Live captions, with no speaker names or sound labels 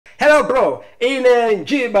Well bro, ine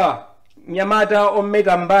njiba nyamata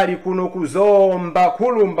ometa mbali kuno kuzomba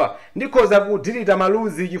kulumba ndikoza kudirita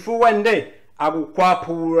maluzi chifukwa nde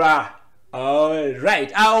akukwapula.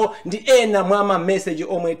 Alright, ao ndi ena mwama message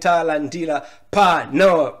omwe talandira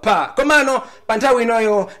pano pa komano panthawi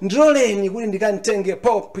inoyo ndiloleni kuti ndikantenge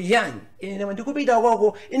pop yang ine ndikupita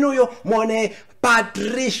koko inuyo muone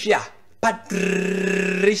Patricia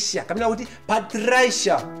kamina kuti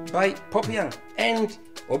Patricia by Pop Young, and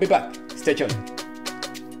we'll be back. Stay tuned.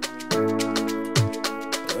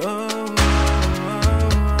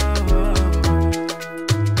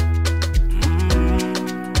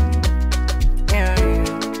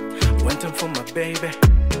 One time for my baby.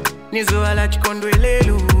 Nizoala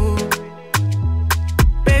chikondwelelu.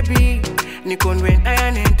 Baby, nikondwe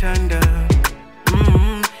ayanentanda.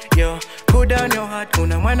 Yo, put down your heart,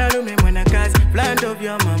 una mwana lume mwana kazi. Plant of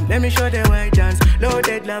your mom, let me show the white dance.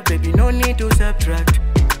 Loaded love, baby, no need to subtract.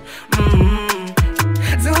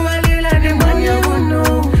 Zuwalila ni mwanya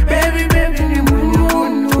hunu, baby, ni mwanya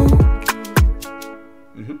hunu.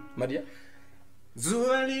 Maria?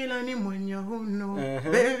 Zuwalila ni mwanya hunu,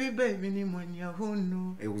 baby, ni mwanya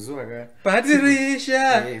hunu. Uzuwaga.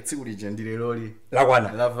 Patricia! Tsiguli jandile loli.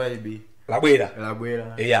 Lagwana. La vibe.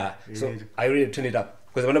 Labwera. Yeah. So, I really turn it up.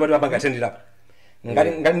 Because when nobody wapanga turn it up.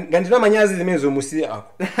 Ngandina manyazi zimezo musi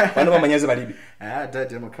ako. Pano manyazi balibi.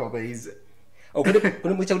 Dad amakaba ize.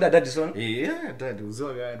 Kuna mwicha kuda dad song? Yeah, dad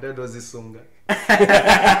uzoga, dad wazisunga.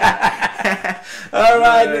 All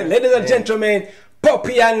right, ladies and gentlemen, Pop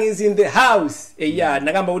Young is in the house.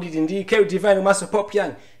 Nakamba kuti ndi Kerry Divine Master Pop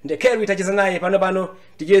Young. Ndi Kerry tacheza naye pano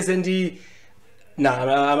tijeze ndi I'm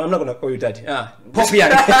not gonna call you daddy. Pop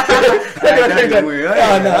Young.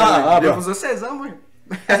 Defuzo says amwe.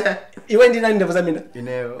 You went in and defuzo mina.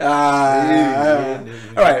 Ineo.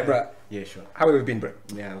 All right, bro. Yeah, sure. How have you been, bro?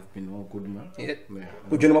 Yeah, I've been all good, man. Yeah.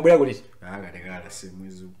 Kujona maboya kuti? Gala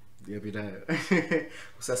simwizu. Yapita.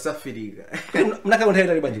 Usasafiriga. Mnaka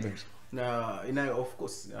untaita ribanji bwanji. Na of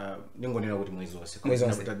course ningonena kuti mwezi wose. Mwezi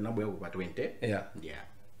wose. Naboya ku 20. Yeah.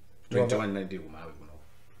 21 ndi kumalawi kuno.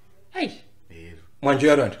 Hey. Mwanjo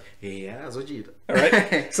ya rwanda. Yeah, zochita. All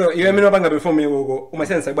right. So you mimi nopanga before me uko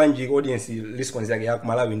umasensa bwanji audience response yake ya ku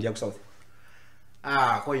Malawi ndi ya ku South.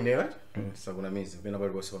 Kwa inewa. So kuna mezi bena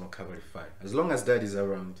bali bose ono cover fire. As long as dad is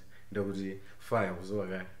around, ndokuti fire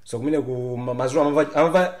uzoga. So kumene ku mazuru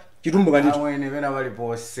amva chitumbuka ndito. Awene bena bali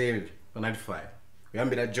bose on fire.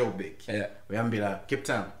 Uyambira Joburg. Yeah. Uyambira Cape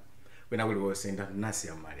Town. Bena bali bose nda nasi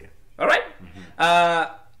ya Maria. All right.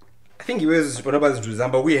 I think iwezo siponoba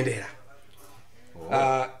zituzamba kuyendera.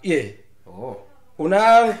 Yeah.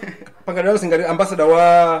 Una pangana singari ambassador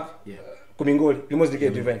wa Kumingoli Limousine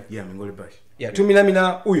Divine. Yeah, Mingoli Bash. Yeah,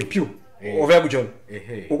 tumina uyu piu. Over kujon.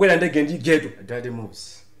 Ukwela ndege ndi geto. Daddy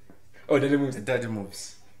moves. Daddy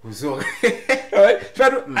moves. Uzoga. All right. Try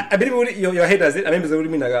I believe your haters I remember uri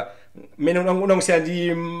minaga mene unangusia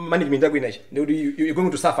ndi management yako inachi. You're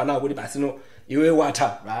going to suffer now kuti basi no iwe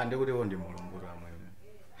water. Ndikuti ndi mulungu ramwe.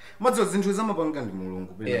 Madzo zinthu zamapanga ndi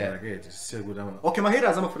mulungu bena raketi sekuti okay, my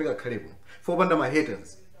haters amafunika khalepo. For banda my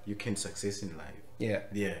haters, you can success in life. Yeah.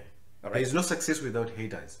 All right. There is no success without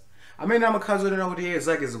haters. I mean amakhazo lena kuti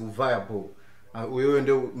zake zikuviable. Uyo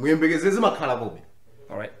ndo muyembekezeze makhala bobe.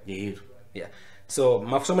 All right. Yeah. So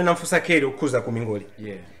mafusome namfusa Kerry ukhuza Kumingoli.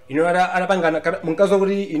 Yeah. Ino anapangana munkazo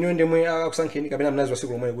kuti ino ndemwe akusankheni kapena mnazi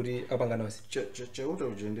wasiku lomwe kuti apangana wasi. Chauta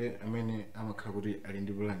ujende amene amakhala kuti ali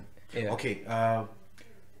ndi plan. Okay,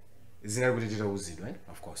 zina kuti titauzidwa,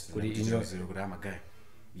 of course. Kuti ino kuti amagaya.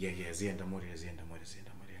 Yeah, ziyenda mori.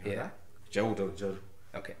 Yeah. Chauta.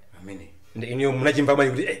 Okay. Amene. Ino munachimva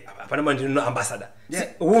bali kuti apana mandi no ambassador.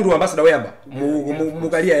 Uwundu ambassador weyamba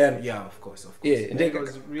mukalia yani. Yeah, of course. Yeah, it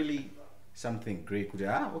was really something great.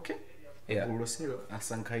 Okay. Yeah. Ulosero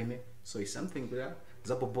asankaine. So it's something good.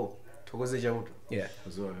 Zapopo. Tokoze chauta. Yeah.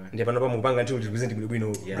 Ndiye pano pamupanga ndi represent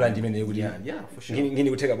bwino brand imene kuti. Yeah, for sure. Ngini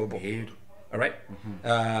kuteka bobo. All right.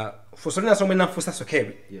 Fusolina somwe nafusa so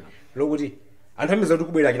Kerry. Yeah. Lokuti anthu amiza kuti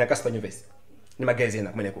kubwera kina Casper Nyuvesi. Ni magazi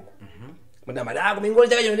ena kumene kuko. Mudama Kumingoli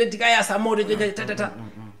chaka chino ndikaya samoto tata.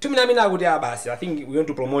 Tumina kuti basi I think we want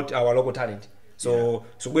to promote our local talent. So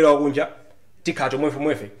subwera kunja tikato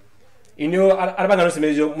mwefe. Ino alapanga no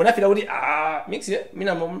semejo munafika kuti mix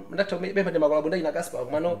mina ndato bemba ndema kwa bunda ina Casper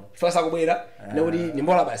kumano fasa kubwera nekuti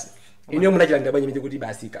ndimbola basi. Ino munachilanga banye kuti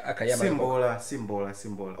basi akayamba.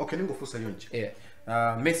 Simbola. Okay, ningofusa yonje.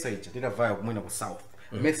 Message tita vaya kumwina ku South.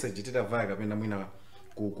 Message tita vaya kapena mwina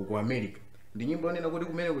ku America. ndi nyimbo onena kuti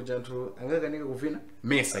kumene kuja anthu angakanika kuvina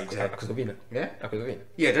mesa ija akuzovina yeah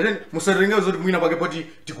tateni musatengeza kuti mwina pake poti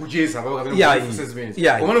tikucheza papa kapena kufusa zimene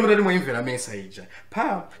komano mutati mwimvera mesa ija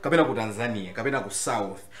kapena ku Tanzania kapena ku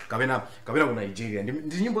South kapena ku Nigeria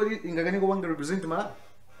ndi nyimbo ingakanika wanga represent Malawi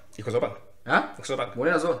ikozopanga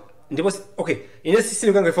muonera zona ndipo okay ine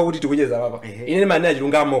sisi kangafa kuti tikucheza papa ine mani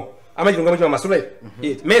achilungamo amachilungamo chima masula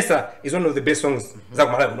mesa is one of the best songs za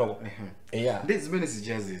ku Malawi kunoko yeah ndi zimene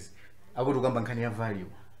zijazes akuti ukamba nkhani ya value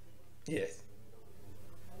yes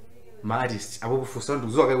artist apo kufusa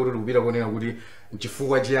nduzo akaikuti kupita kuonera kuti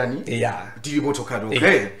chifukwa chiyani yeah tilipo tokhato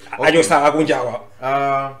okay achosa akunjawa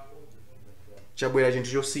chabwera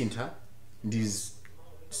chinthu chosintha ndi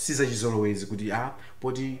siza chizolowezi kuti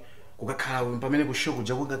poti kukakhala pamene kushow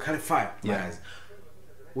kuja kukakhale fire yes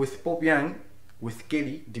with Pop Young with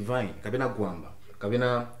Kelly Divine kapena Gwamba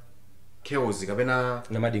kapena Chaos kapena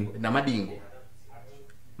namadingo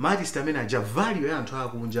artist amene aja value ya anthu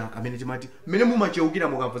akunja amene timati mmene mumacheukira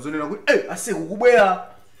mukamva zonena kuti ase kukubwera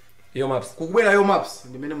yo maps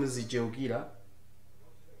ndimene muzicheukira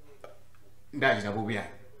ndachita Pop Young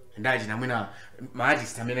ndachita mwina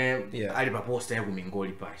artist amene ali pa poster ya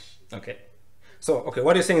Kumingoli pashi okay so okay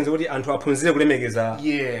what you're saying is kuti anthu aphunzire kulemekeza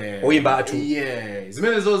oyimba athu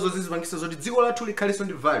zimene zozo zizipangisa zoti dziko lathu likhaliso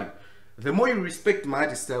ndi value the more you respect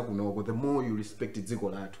artist akunoko the more you respect dziko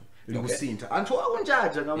lathu likusintha anthu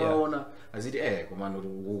akunjaja kamaona aziti komano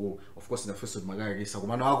of course na first magakisa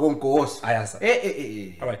komano akonkoso ayasa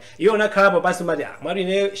alright iyo nakhala pasi mati mwati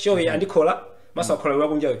ne show ya andikhola masa khola wa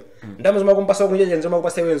kunjayo ndama zoma kumpasa kunjaja nzoma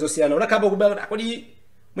kupasa iwenzo siyana unakhala kubaka kodi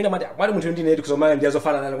mwina mati mwali munthu ndine tikusomaya ndi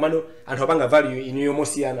azofana nalo komano anthu apanga value iniyo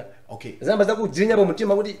mosiyana okay zamba zakudzinya pa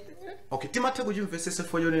mutima kuti okay timathe kuchimvesesa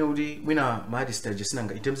for yone kuti mwina artist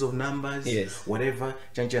ajesinanga in terms of numbers whatever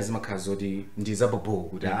chancha zimakhala zoti ndi zabobo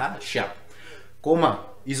kuti sharp koma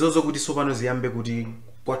izozo kuti sopano ziyambe kuti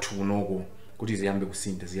kwathu kunoko kuti ziyambe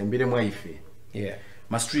kusintha ziyambire mwa ife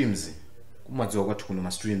ma streams kumadziwa kwathu kuno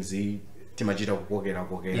ma streams timachita kukokera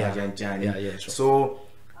chanchani so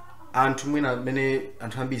anthu mwina mene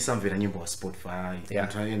anthu ambiri samvera nyimbo wa Spotify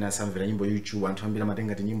anthu ena samvera nyimbo YouTube anthu ambiri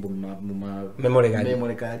amatenga ti nyimbo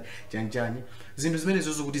memory card chanchani zinthu zimene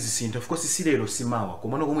zozo kuti zisintha of course silero simawa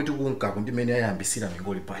komano komwe tikunka kuti mene ayambisira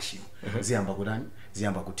Mingoli Passion ziyamba kutani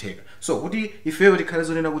ziyamba kutheka so kuti ifeyo tikhale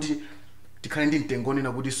zonena kuti tikhale ndi mtengo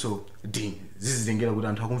nena kuti so zizitengera kuti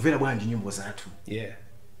anthu akumvera bwanji nyimbo zathu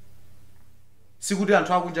sikuti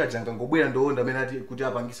anthu akunjaja ngangobwera ndonda amene ati kuti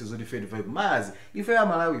apangise zoti fade vibe mazi ife ya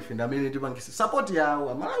Malawi ife ndamene tipangise support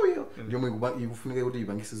yawo Malawiyo ndiyomwe ikufunika kuti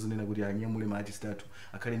ipangise zonena kuti anyamule ma artist athu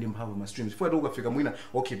akhale ndi mphamvu ma streams fuwa ukafika mwina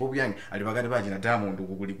okay Pop Young ali pakati paji na Diamond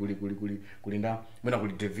kuli nda mwina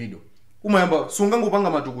kuli Davido umayamba sungangopanga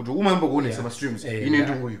matukutu umayamba kuonesa ma streams ine nduyu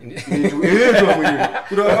ndo mwenyewe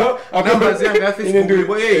kuti numbers yanga ya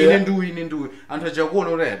Facebook ine nduyu anthu aja kuona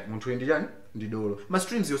ule munthu ndi chani ndidolo ma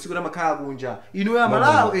streams yo siku lamakhala kunja inu ya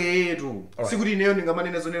Malawi sikuti ineyo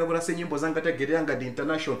ndingamanena zonena kuti ase nyimbo zanga tagete yanga di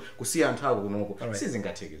international kusiya anthu ako kunoko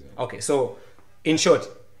sizingatheke okay so in short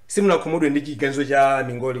simuna khumudwe ndi chiganizo cha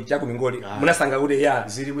Mingoli cha Kumingoli munasanga kuti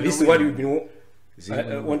this is what you've been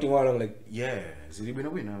wanting all along like zili bwino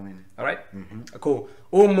amene all right cool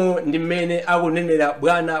ndi mmene akunenera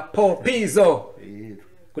bwana Popizo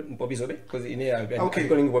Popizo because ine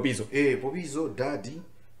calling Popizo Popizo daddy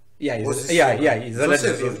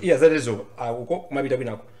that is uko kumapita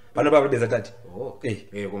kwinako pano pa beza tati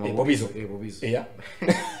Popizo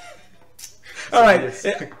all right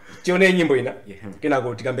tione nyimbo ina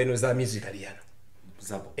kenako tikambeno za musical yana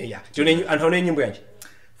zabo tione anthu aone nyimbo yanje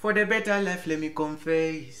for the better life let me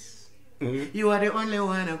confess you are the only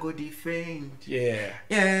one I go defend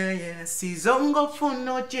sizongo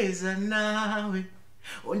funo cheza nawe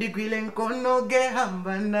undigwile nkono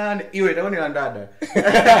gehamba nane iwe taonera ndada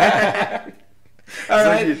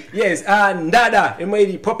alright yes ndada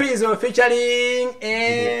emweli Popizo featuring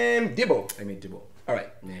Dibo alright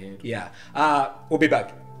we'll be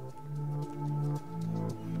back.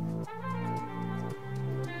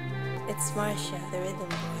 It's Marsha, the rhythm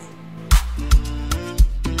boy.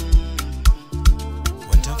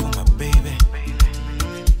 One time for my baby.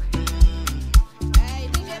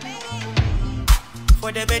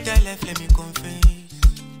 For the better life, let me confess.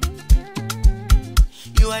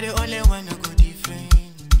 You are the only one I could defend.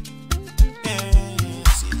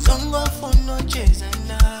 Songo for no chase and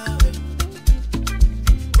now.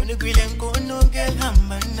 When the grill and go no girl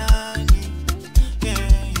hambanani.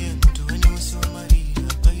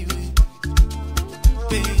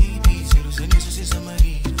 Baby, zero sense is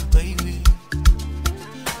Maria, baby.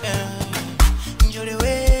 Enjoy the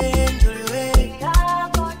way, enjoy the way.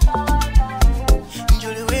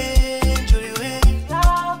 Enjoy the way, enjoy the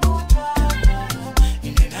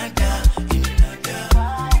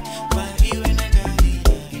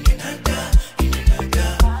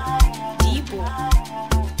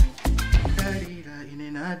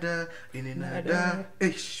nada ine nada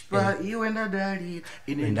pa iwe nadali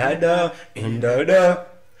ine Ndada, ndada,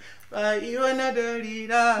 pa iwe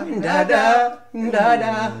nadalira ndada.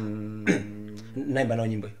 Naimba nawo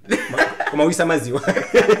nyimbo koma wisa maziwa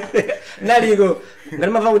naliko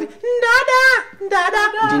ngati mava kuti ndada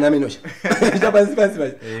ndinaminosha chapansi pansi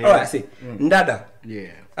pansi. Alright, see ndada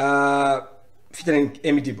featuring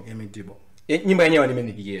Emitibo nyimbo yenyewe ni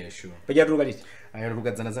meni sure pajatuluka liti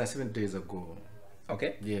ayaruka zana 7 days ago. Okay,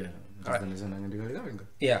 zana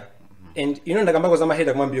ngandikalinga and ndakambako za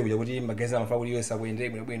maheda kumwambia kuja kuti magenzi amafa kuti iwe sakuendere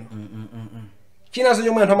bwino chinaso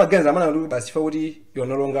chomwe anthu amagenza amana kuti basi fa kuti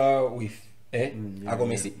you're no longer with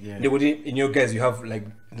Akometsi ndikuti in your guys you have like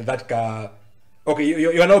that okay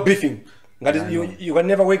you are now beefing ngati you can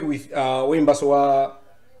never work with wimbaso wa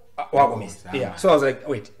Akometsi. So I was like,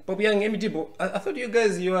 wait, Poppy Young, Emitibo, I thought you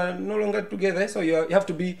guys you are no longer together, so you have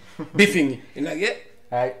to be beefing. And like,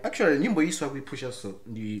 actually nyimbo iso akuipusha so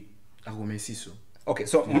ndi Akometsi so. Okay,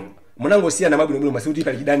 so munango siya na mabwino masiuti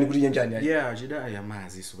pali chidani kuti nyanjani chidani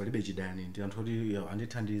amazi so palibe chidani ndi anthu oti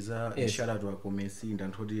andithandiza shout out to Akometsi ndi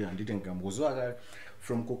anthu oti anditenga mbuzo aka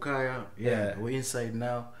from Kukaya we're inside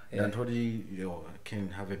now and oti can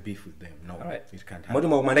have a beef with them. No, it can't happen. Modi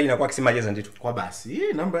mwandaki na kwa kisimajeza nditu kwa basi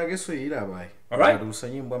namba yake so ila bai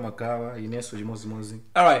usanyimbo makawa ineso jimozi.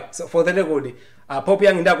 Alright, so for the record Poppy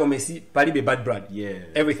Young and Akometsi palibe bad blood.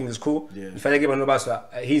 Everything is cool. Nifanyake pano basa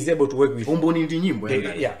he's able to work with umboni ndi nyimbo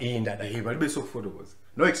hii ndada palibe so photos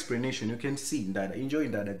no explanation, you can see ndada enjoy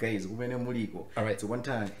ndada guys kumene muliko. Alright, so one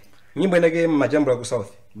time nyimbo endake majambo ku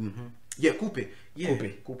south kupe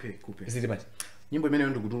is it bad nyimbo imene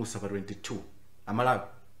ndikutulusa pa 22 amalapo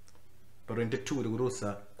pa 22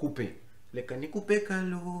 ndikutulusa kupe leka nikupeka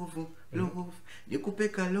love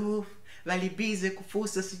nikupeka love lalibize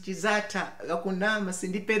kufusa sichizata lakunama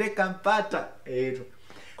sindipereka mpata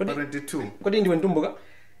pa 22 kodi ndiwe ntumbuka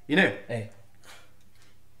ine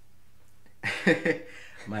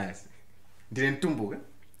mas ndine ntumbuka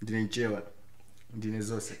ndine nchewa ndine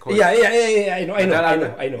zose I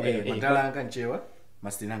know mandalanga nchewa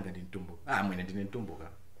mastinanga ndine ntumbuka mwene ndine ntumbuka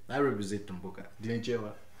I represent ntumbuka ndine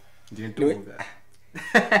nchewa ndine ntumbuka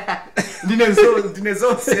ndine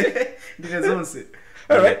zonse.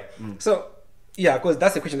 Alright, so because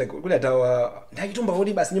that's a question like kula tawa ndachitumba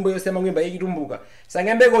kuti basi nyimbo yose amangwimba ichitumbuka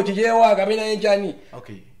sangembeko chichewa kapena enchani.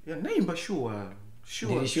 Okay, naimba sure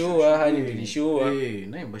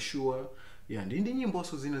naimba sure ndi nyimbo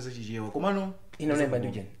so zina zachichewa komano naimba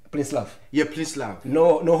nduje Prince Love. Prince Love.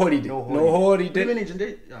 No holiday.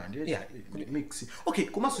 Mix. Okay,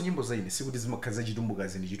 komanso nyimbo zaine sikuti zimakaza chitumbuka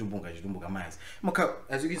zindi chitumbuka mazi maka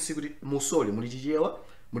as you can see kuti musole muli chichewa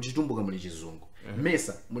muli chitumbuka muli chizungu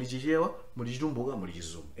mesa muli chichewa muli chitumbuka muli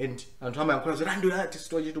chizungu and anthu amayankhula zoti andu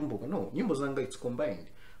artist wa chitumbuka no nyimbo zanga it's combined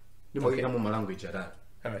nyimbo ina mu language atatu.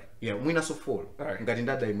 Alright, mwina so fall ngati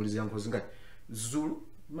ndadai muli ziyankho zingati Zulu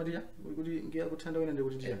Maria kuti ngiya kuthanda wena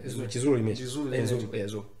ndikuti Chizulu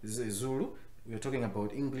Zulu. We're talking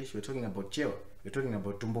about English, we're talking about Chewa, we're talking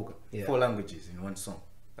about Tumbuka. 4 languages in one song.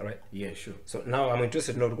 Alright. Yeah, sure. So now I'm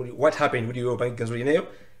interested to know what happened with you bangi Genzuli ineyo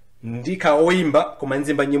ndika oimba koma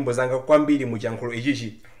nzimba nyimbo zanga kwambiri mu chankhulo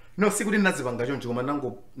ichichi. No, sikuti ndazipanga choncho koma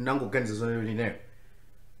nango ganiza zonelo lineyo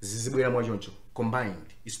zizibwera mwa choncho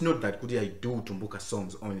combined. It's not that kuti I do Tumbuka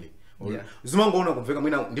songs only. Zimangoona kumveka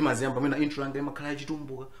mwina ndimaziyamba mwina intro yanga imakhala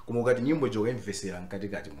yachitumbuka koma ukati nyimbo joka imvesera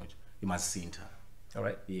mkatikati moja imasintha.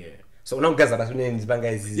 Alright. So now guys are doing these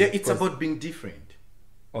bangers. It's about being different.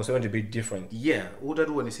 Also want to be different.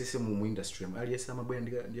 Utatu wanesese mu industry aliyesa mabwera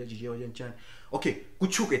ndiyachichewa chanchani. Okay,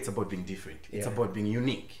 kuchuka it's about being different. It's about being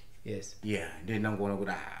unique. Yes. Then nangoona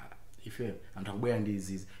kuti ife anthu akubwera ndi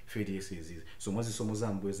izizi ife izizi so mwazi somo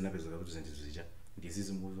zambo zinapezeka kuti zindizija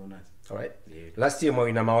ndizizi muzonazi. Alright. Last year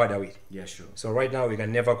mwina mawada with. Sure. So right now we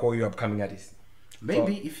can never call you upcoming artist.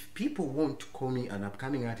 Maybe if people won't call me an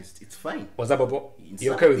upcoming artist, it's fine. What's that, Bobo?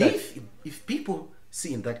 You okay with that? If people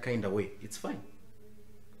see in that kind of way, it's fine.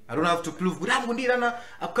 I don't have to prove, but I'm going to be an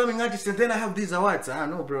upcoming artist and then I have these awards.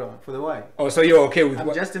 No, bro, for the why. Oh, so you're okay with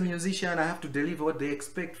I'm just a musician. I have to deliver what they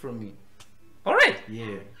expect from me. Alright.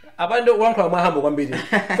 Abando wankwa mahambo kwambiri.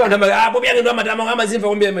 Kwa ndama Bobi yangu ndo amatama kama zimva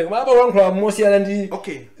kwambiri mwe. Aba wankwa mosi ndi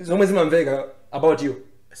zomwe zimamveka about you.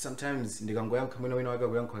 Sometimes ndikangoyanka mwina wina waka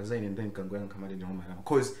kuyanka zaine and then kangoyanka mali ndi ngoma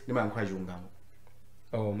because ndimayankha chungamo.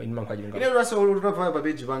 Ndimayankha chungamo. Ile raso ulutapa pa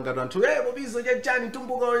page banga anthu bobizo chachani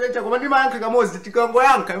Tumbuka chacha koma ndimayankha kamozi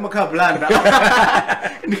tikangoyanka imakhala blanda.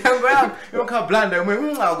 Ndikangoyanka imakhala blanda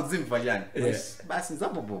yomwe akudzimva chani. Basi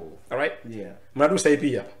nzapopo. Alright. Mnadusa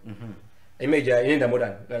ipi hapa. Image inenda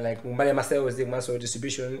modern like mbali ma sales maso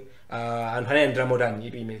distribution and hanaendra modern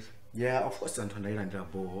ipi image. Yeah, of course anthu andayilandira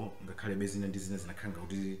bo ngakhale bezina ndi zina zinakhanga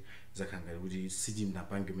kuti zakhanga kuti siji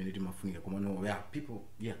mnapange mene timafunika koma no yeah people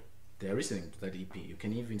yeah they are listening to that EP. You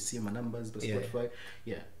can even see my numbers by Spotify.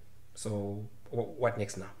 Yeah. So what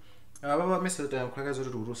next now? Baba message kwakaza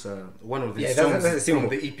kuti urusa one of the songs from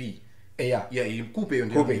the EP. Yeah, kupe yo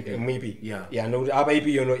maybe. Yeah, no aba EP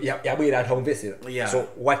yono yabwera anthu akumvesera. So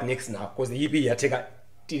what next now? Because the EP yateka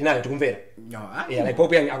tinayo tikumvera. No, yeah, like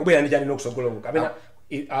pop yang akubera ndi chani nokusogolo. Kapena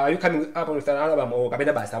are you coming up with an album or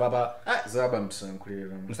kapena basa baba? Zaba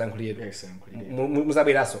msankulira. Yes,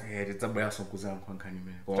 Muzaberaso. Tidzabweraso kuzankho nkhani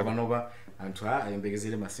mene. Kwa panopa anthu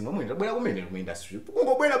ayembekezere masimu mwini tabwera kumene mu industry.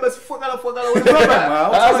 Kungobwera basi fokala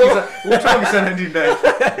wena. Utambisana ndi ndani.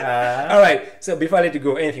 All right. So before I let you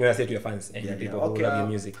go, anything you want to say to your fans and people who love your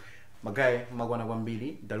music? Magayi magwana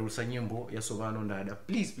kwambiri ndalusa nyimbo yasopano ndada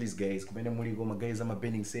please guys kumene muliko magayi za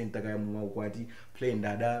burning center kaya mukwati play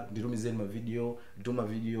ndada nditumizeni ma video do my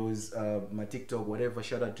videos my TikTok whatever.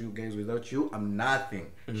 Shout out to you guys. Without you I'm nothing.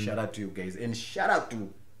 Shout out to you guys and shout out to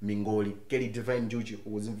Mingoli Kelly Divine Juju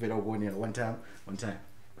who was in Vera one time.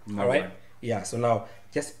 All right. Yeah, so now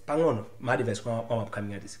just pangono my advice kwa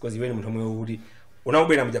upcoming artists because iwe ni mtu mwe uri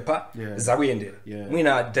unakubwera mujapa zakuyendera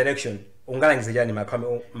mwina direction ungalangize jani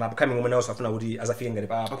mapcoming umene also afuna kuti azafike ngati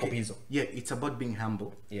pa popizo. Yeah, it's about being humble.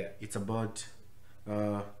 Yeah, it's about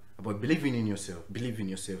believing in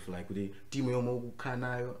yourself like kuti team yomwe ukukhala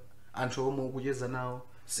nayo anthu omwe ukucheza nawo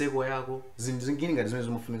seko yako zinthu zingine ngati zimene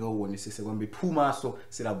zimafunika uonesese kwambiri phumaso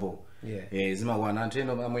silabo. Zimakwana anthu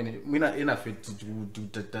eno amwene mwina enafe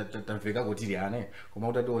tamveka kuti tili ane koma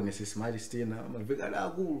utationesese mali stina maveka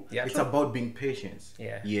akulu. It's about being patient.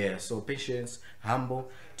 Yeah, so patience, humble,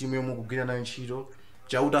 team yomwe ukugwira nayo ntchito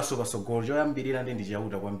chauta so pasogolo choyambirira ndi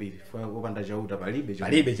chauta kwambiri opanda chauta palibe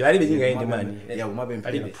chingaende mani.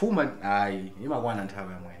 Umapemphera phuma ayi imakwana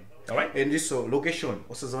nthawi yamwene. Alright. And this location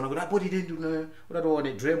usazaona kuti apoti tendi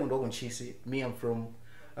utatione Draymond wakunchisi me I'm from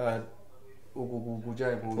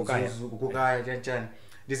kukaya chanchani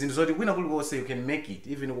ndizinthu zoti kwina kulikonse you can make it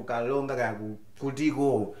even kukalonga kaya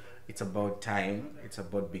kutiko. It's about time, it's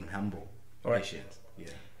about being humble. Patient.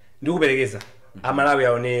 Yeah, ndikuperekeza amalawi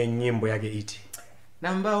aone nyimbo yake iti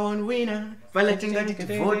number 1 winner pale tingati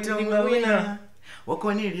vote unga winner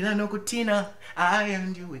wakonilira nokutina I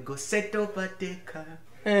and you we go set up a deka.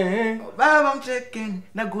 Baba mcheken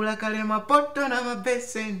nagula kale mapoto na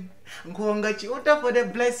mabesen nkuonga chiuta for the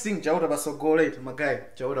blessing chauta basogolete magayi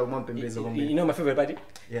chauta kumampembeza kwambiri. You know my favorite party?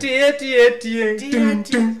 Tie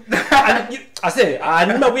tum ase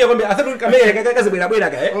animakuya kwambiri asatu kamera kakazibwera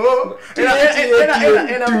ka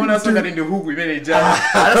ena mona soka ndi huku imene ija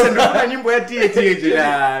alase ndo nyimbo ya tie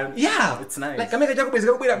yeah, it's nice like kamera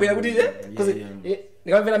chakubwezeka kubwera kuti because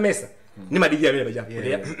nikamvera mesa ni madiji amene baja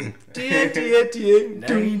kulia tie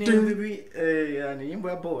nyimbo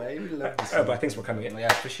ya boy. I really love this. But thanks for coming in.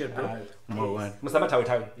 Yeah, appreciate bro. More one.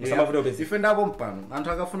 Musamathawithawi musamavuto bezi ife ndapo mpano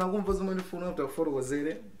anthu akafuna kumva zomwe ndifuna kuti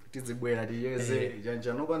afotokozere tizibwera tiyeze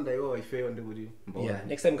janja nopanda iwo ifeyo ndikuti mbo. Yeah,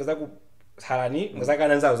 next time kaza ku harani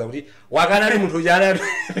muzakana nzawo kuti wakana ali munthu jana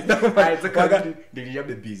ndili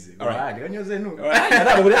yabe busy. Ndikanyoze nu.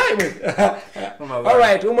 All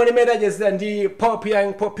right, umoni messages ndi Pop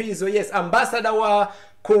Young Popizo. Yes, ambassador wa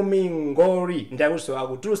Kumingoli ndakuso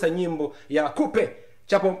akutulusa nyimbo ya kupe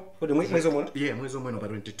chapo kuti mwezi omwe. Yeah, mwezi omwe pa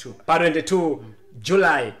 22. Pa 22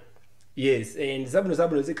 July. Yes, and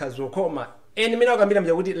zabino zikhazokoma. And mina akambira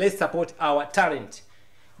mja kuti let's support our talent.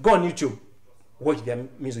 Go on YouTube, watch their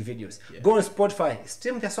music videos. Go on Spotify,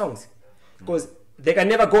 stream their songs because they can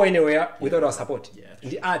never go anywhere without our support.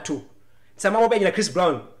 The R2 samamo pa ina Chris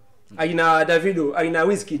Brown aina Davido aina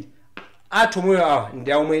Wizkid atumwe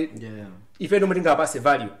ndi omwe ife ndo mutinga pass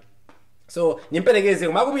value. So nimpelekeze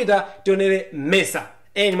kumakupita tionere mesa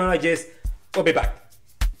and mwana Jess I'll be back.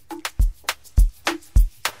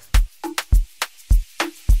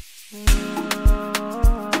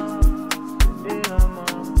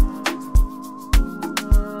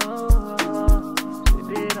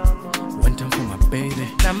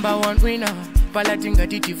 Number 1 winner pala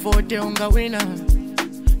tingati vote unga winner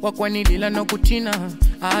wakwanilila nokutina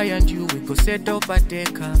I and you we go set up a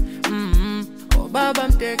deka. Oh baba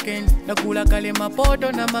mteken nakula kale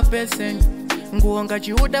mapoto na mapesen nguonga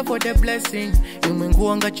chiuta for the blessing imwe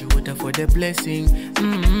nguonga chiuta for the blessing.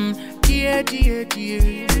 Tie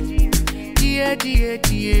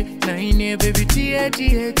na ine baby tie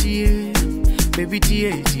baby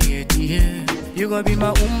tie you gonna be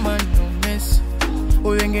my woman no mess.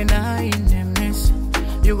 Uyenge na ine mess.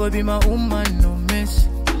 You go be my woman no mess.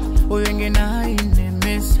 Uyenge na ine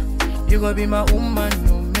mess. You go be my woman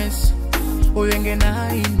no mess. Uyenge na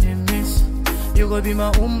ine mess. You go be my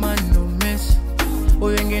woman no mess.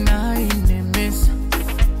 uyengena inemesa.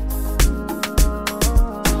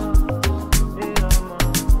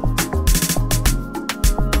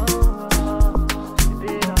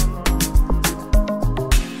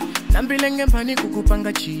 Nampilenge mpani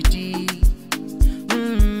kukupanga chiti.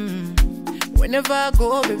 Whenever I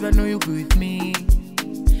go, baby, I know you go with me.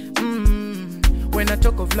 When I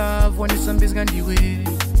talk of love, when it's something's gonna do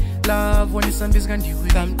it. Love, when it's something's gonna do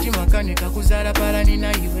it. Kamtima kanika kuzara parani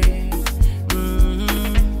na iwe.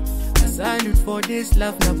 I salute for this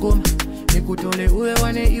love na goma. Nikutole uwe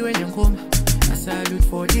wane iwe nyankoma. I salute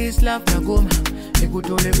for this love na goma.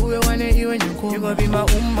 Nikutole uwe wane iwe nyankoma. You gonna be my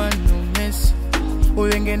woman, no mess.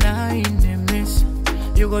 Uyengena inemesa.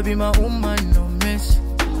 You gonna be my woman, no mess.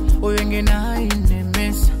 Uyengena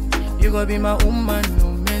inemesa. You gonna be my woman,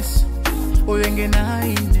 no mess. Uyengena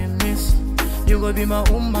inemesa. You gonna be my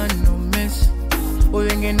woman, no mess.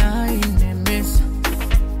 Uyengena inemesa.